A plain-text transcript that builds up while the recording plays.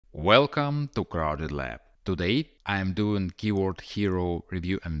Welcome to Crowded Lab. Today I'm doing Keyword Hero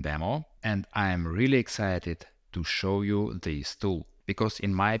review and demo, and I'm really excited to show you this tool because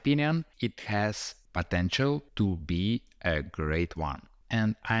in my opinion it has potential to be a great one.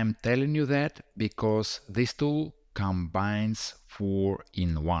 And I'm telling you that because this tool combines 4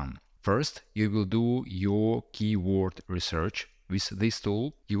 in 1. First, you will do your keyword research. With this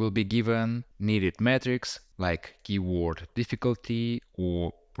tool, you will be given needed metrics like keyword difficulty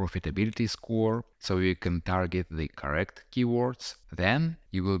or profitability score, so you can target the correct keywords. Then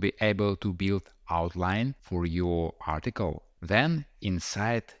you will be able to build outline for your article. Then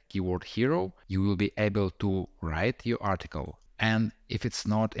inside Keyword Hero, you will be able to write your article. And if it's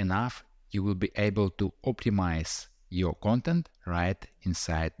not enough, you will be able to optimize your content right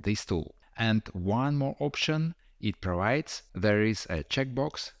inside this tool. And one more option it provides, there is a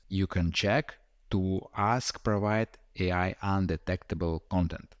checkbox you can check to ask provide AI undetectable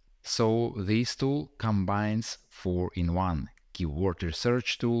content. So this tool combines 4 in 1: keyword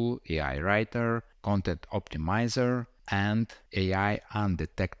research tool, AI writer, content optimizer, and AI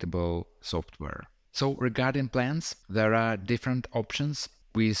undetectable software. So regarding plans, there are different options.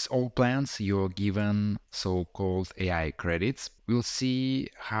 With all plans, you're given so-called AI credits. We'll see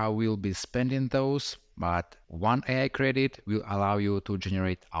how we'll be spending those, but 1 AI credit will allow you to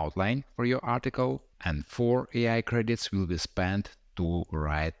generate outline for your article, and 4 AI credits will be spent to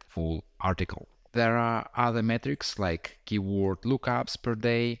write full article. There are other metrics like keyword lookups per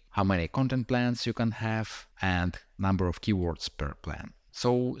day, how many content plans you can have, and number of keywords per plan.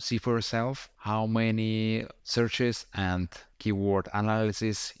 So see for yourself how many searches and keyword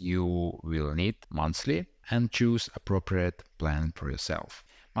analysis you will need monthly and choose appropriate plan for yourself.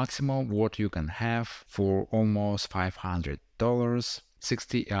 Maximum what you can have for almost $500,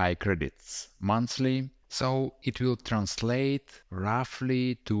 60 AI credits monthly. So it will translate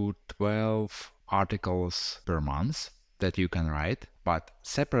roughly to 12 articles per month that you can write, but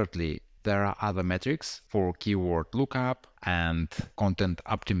separately there are other metrics for keyword lookup and content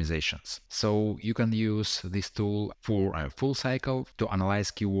optimizations. So you can use this tool for a full cycle to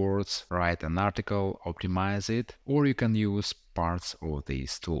analyze keywords, write an article, optimize it, or you can use parts of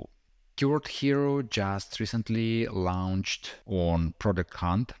this tool. Keyword Hero just recently launched on Product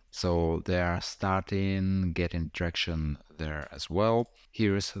Hunt, so they are starting getting traction there as well.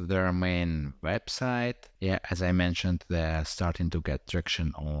 Here's their main website. Yeah, as I mentioned, they're starting to get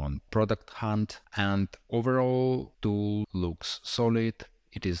traction on Product Hunt, and overall tool looks solid.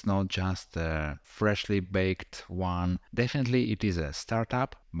 It is not just a freshly baked one. Definitely it is a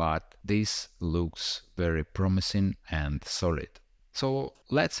startup, but this looks very promising and solid. So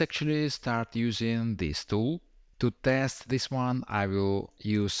let's actually start using this tool. To test this one, I will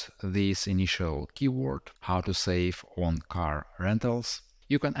use this initial keyword, how to save on car rentals.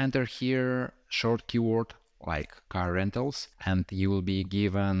 You can enter here short keyword like car rentals, and you will be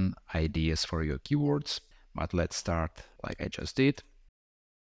given ideas for your keywords. But let's start like I just did.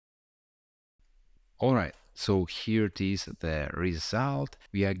 All right. So here it is the result.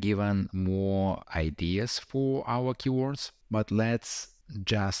 We are given more ideas for our keywords, but let's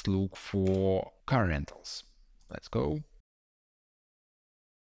just look for car rentals. Let's go.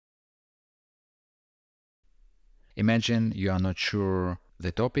 Imagine you are not sure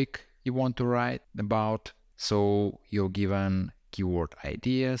the topic you want to write about, so you're given keyword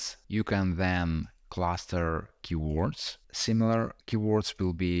ideas. You can then cluster keywords. Similar keywords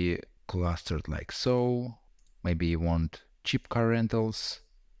will be clustered like so. Maybe you want cheap car rentals.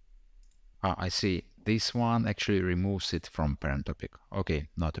 I see. This one actually removes it from parent topic. Okay,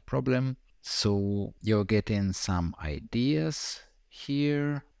 not a problem. So you're getting some ideas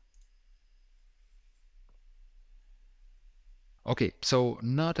here. Okay, so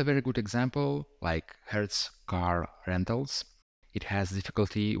not a very good example like Hertz car rentals. It has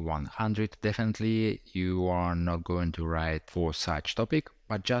difficulty 100. Definitely you are not going to write for such topic,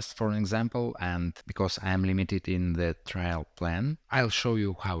 but just for an example, and because I am limited in the trial plan, I'll show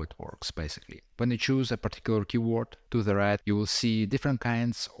you how it works basically. When you choose a particular keyword, to the right you will see different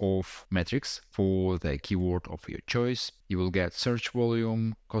kinds of metrics for the keyword of your choice. You will get search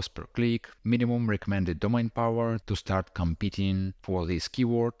volume, cost per click, minimum recommended domain power to start competing for this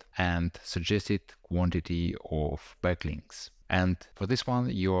keyword, and suggested quantity of backlinks. And for this one,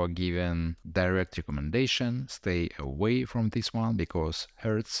 you're given direct recommendation. Stay away from this one because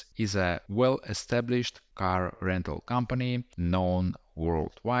Hertz is a well-established car rental company known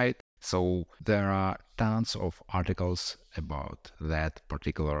worldwide. So there are tons of articles about that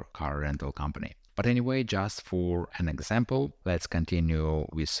particular car rental company. But anyway, just for an example, let's continue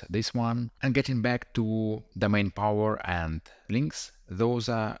with this one. And getting back to domain power and links, those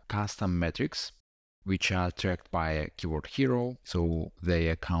are custom metrics which are tracked by KWHero, so they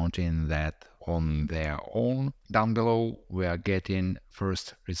are counting that on their own. Down below, we are getting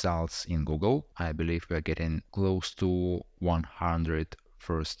first results in Google. I believe we are getting close to 100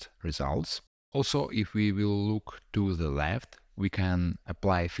 first results. Also, if we will look to the left, we can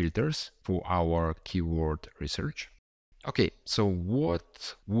apply filters for our keyword research. Okay, so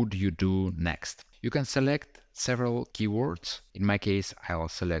what would you do next? You can select several keywords. In my case, I'll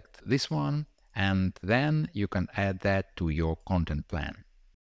select this one, and then you can add that to your content plan.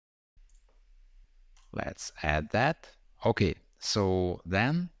 Let's add that. Okay, so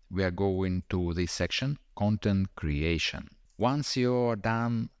then we are going to this section, content creation. Once you're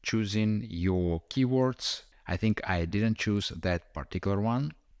done choosing your keywords, I think I didn't choose that particular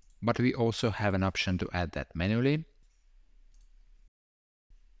one, but we also have an option to add that manually.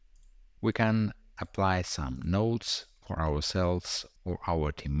 We can apply some notes for ourselves or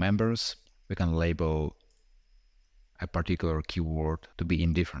our team members. We can label a particular keyword to be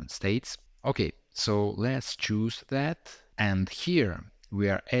in different states. Okay, so let's choose that. And here we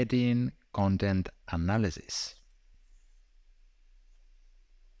are adding content analysis.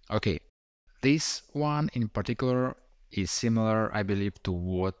 Okay, this one in particular is similar, I believe, to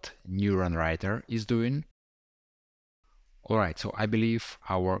what Neuron Writer is doing. Alright, so I believe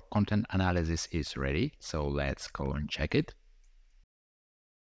our content analysis is ready, so let's go and check it.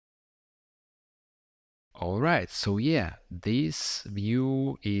 Alright, so yeah, this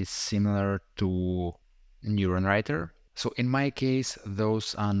view is similar to Neuron Writer. So in my case,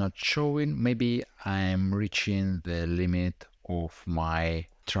 those are not showing. Maybe I'm reaching the limit of my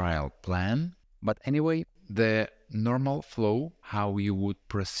trial plan. But anyway, the normal flow, how you would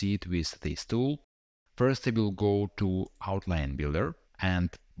proceed with this tool. First, I will go to Outline Builder, and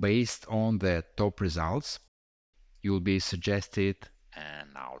based on the top results, you'll be suggested an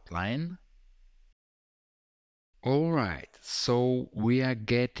outline. Alright, so we are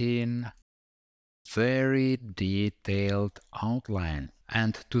getting very detailed outline.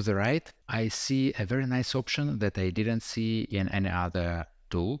 And to the right, I see a very nice option that I didn't see in any other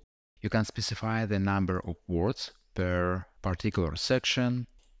tool. You can specify the number of words per particular section.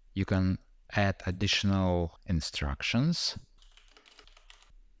 You can add additional instructions.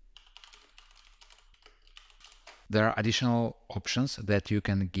 There are additional options that you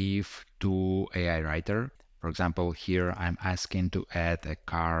can give to AI Writer. For example, here I'm asking to add a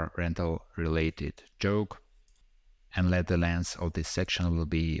car rental related joke and let the length of this section will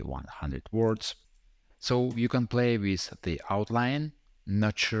be 100 words. So you can play with the outline.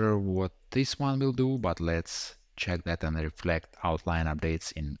 Not sure what this one will do, but let's check that and reflect outline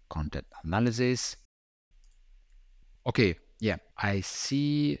updates in content analysis. Okay, yeah, I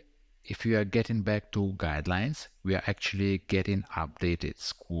see if we are getting back to guidelines, we are actually getting updated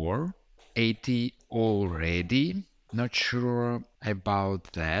score. 80 already. Not sure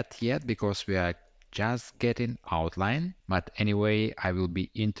about that yet because we are just getting outline. But anyway, I will be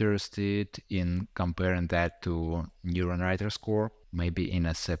interested in comparing that to Neuron Writer score, maybe in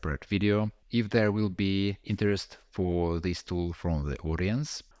a separate video, if there will be interest for this tool from the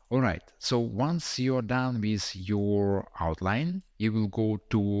audience. Alright, so once you're done with your outline, you will go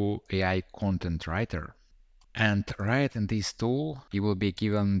to AI Content Writer. And right in this tool, you will be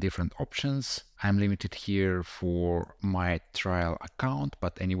given different options. I'm limited here for my trial account,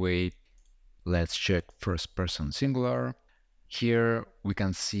 but anyway, let's check first person singular. Here we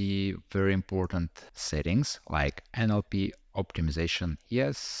can see very important settings like NLP optimization.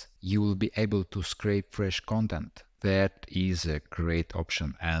 Yes, you will be able to scrape fresh content. That is a great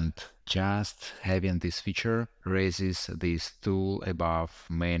option, and just having this feature raises this tool above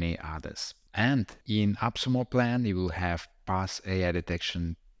many others. And in AppSumo plan, you will have Pass AI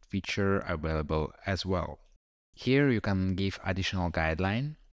detection feature available as well. Here you can give additional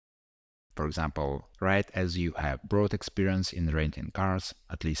guideline. For example, write as you have broad experience in renting cars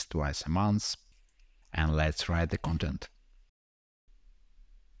at least twice a month, and let's write the content.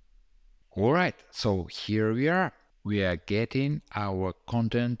 Alright, so here we are. We are getting our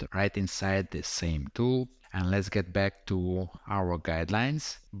content right inside the same tool. And let's get back to our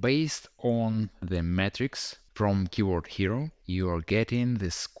guidelines. Based on the metrics from KWHero, you are getting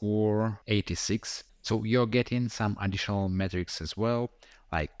the score 86. So you're getting some additional metrics as well,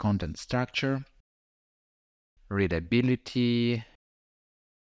 like content structure, readability,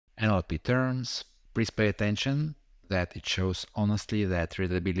 NLP terms. Please pay attention that it shows honestly that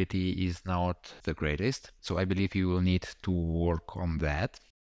readability is not the greatest. So I believe you will need to work on that.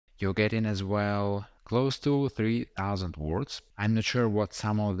 you're getting as well close to 3,000 words. I'm not sure what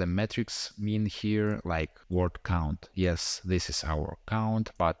some of the metrics mean here, like word count. Yes, this is our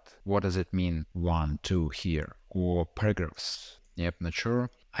count, but what does it mean 1, 2 here? Or paragraphs? Yep, not sure.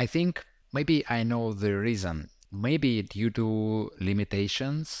 I think maybe I know the reason. Maybe due to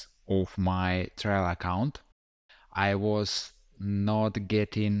limitations of my trial account, I was not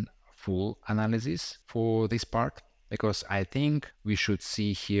getting full analysis for this part, because I think we should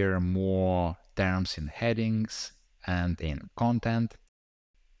see here more terms in headings and in content.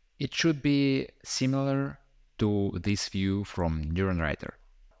 It should be similar to this view from NeuronWriter.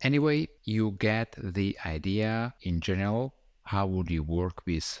 Anyway, you get the idea in general. How would you work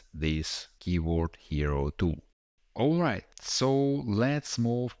with this Keyword Hero tool? Alright, so let's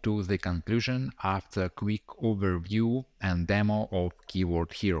move to the conclusion after a quick overview and demo of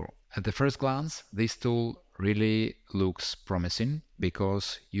Keyword Hero. At the first glance, this tool really looks promising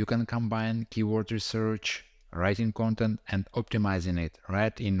because you can combine keyword research, writing content and optimizing it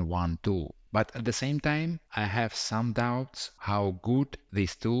right in one tool. But at the same time, I have some doubts how good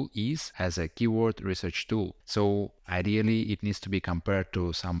this tool is as a keyword research tool. So ideally, it needs to be compared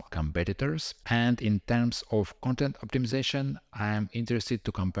to some competitors. And in terms of content optimization, I'm interested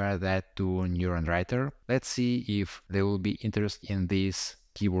to compare that to NeuronWriter. Let's see if there will be interest in this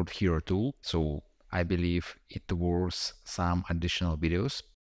Keyword Hero tool. So I believe it worth some additional videos.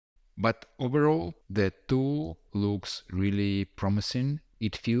 But overall, the tool looks really promising.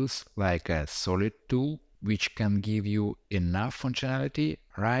 It feels like a solid tool which can give you enough functionality,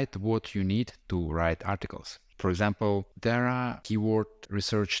 write what you need to write articles. For example, there are keyword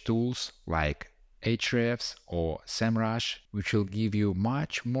research tools like Ahrefs or SEMrush, which will give you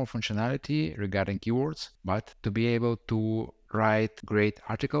much more functionality regarding keywords, but to be able to write great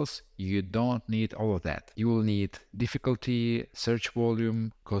articles, you don't need all of that. You will need difficulty, search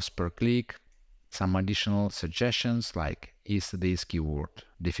volume, cost per click, some additional suggestions like is this keyword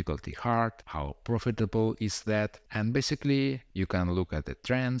difficulty hard, how profitable is that, and basically you can look at the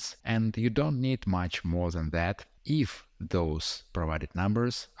trends and you don't need much more than that if those provided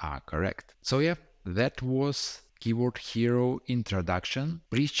numbers are correct. So yeah, that was Keyword Hero introduction.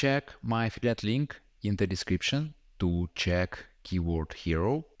 Please check my affiliate link in the description to check Keyword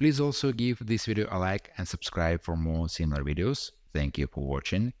Hero. Please also give this video a like and subscribe for more similar videos. Thank you for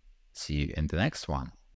watching. See you in the next one.